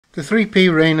The 3P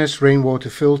Rainus rainwater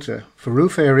filter for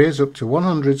roof areas up to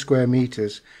 100 square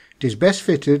meters. It is best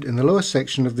fitted in the lower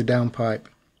section of the downpipe.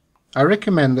 I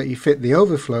recommend that you fit the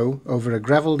overflow over a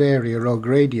gravelled area or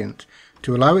gradient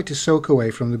to allow it to soak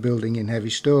away from the building in heavy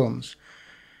storms.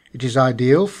 It is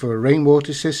ideal for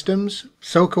rainwater systems,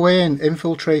 soak-away and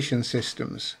infiltration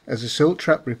systems, as a silt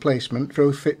trap replacement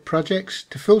for fit projects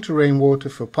to filter rainwater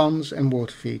for ponds and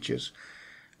water features.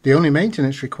 The only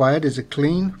maintenance required is a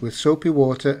clean with soapy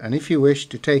water, and if you wish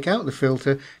to take out the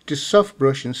filter, just soft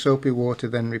brush and soapy water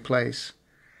then replace.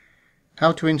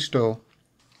 How to install?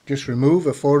 Just remove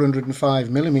a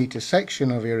 405mm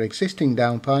section of your existing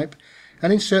downpipe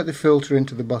and insert the filter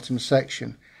into the bottom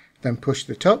section. Then push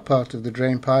the top part of the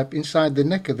drain pipe inside the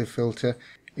neck of the filter.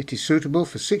 It is suitable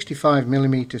for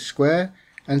 65mm square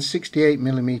and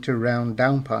 68mm round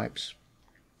downpipes.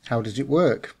 How does it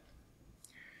work?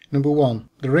 Number 1.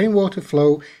 The rainwater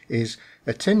flow is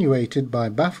attenuated by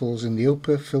baffles in the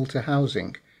upper filter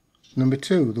housing. Number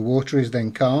 2. The water is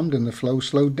then calmed and the flow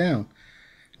slowed down.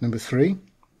 Number 3.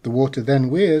 The water then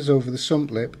wears over the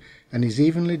sump lip and is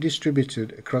evenly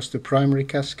distributed across the primary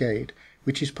cascade,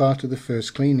 which is part of the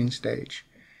first cleaning stage.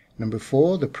 Number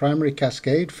 4. The primary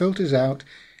cascade filters out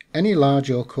any large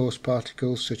or coarse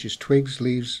particles such as twigs,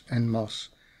 leaves and moss.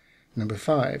 Number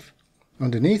 5.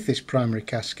 Underneath this primary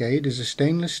cascade is a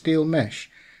stainless steel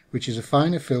mesh, which is a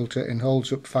finer filter and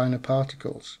holds up finer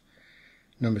particles.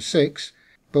 Number 6.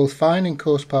 Both fine and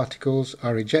coarse particles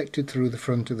are ejected through the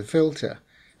front of the filter.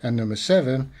 And number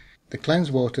 7. The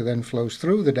cleansed water then flows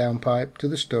through the downpipe to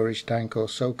the storage tank or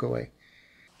soakaway.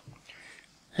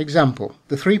 Example.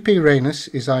 The 3P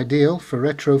Rainus is ideal for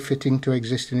retrofitting to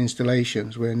existing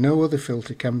installations where no other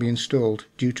filter can be installed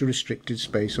due to restricted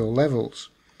space or levels.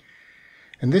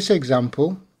 In this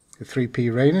example, the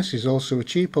 3P Rainus is also a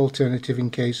cheap alternative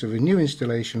in case of a new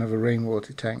installation of a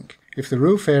rainwater tank, if the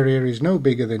roof area is no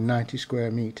bigger than 90 square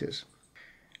meters.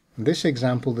 In this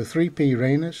example, the 3P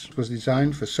Rainus was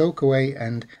designed for soak-away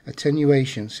and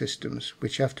attenuation systems,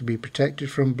 which have to be protected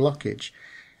from blockage.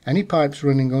 Any pipes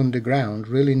running underground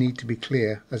really need to be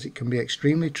clear, as it can be an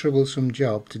extremely troublesome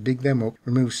job to dig them up,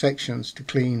 remove sections to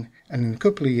clean, and in a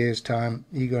couple of years' time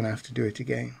you're going to have to do it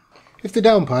again. If the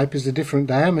downpipe is a different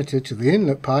diameter to the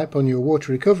inlet pipe on your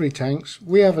water recovery tanks,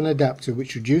 we have an adapter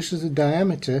which reduces the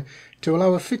diameter to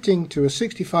allow a fitting to a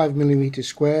 65mm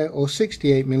square or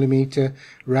 68mm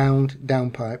round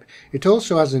downpipe. It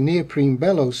also has a neoprene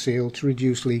bellows seal to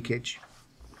reduce leakage.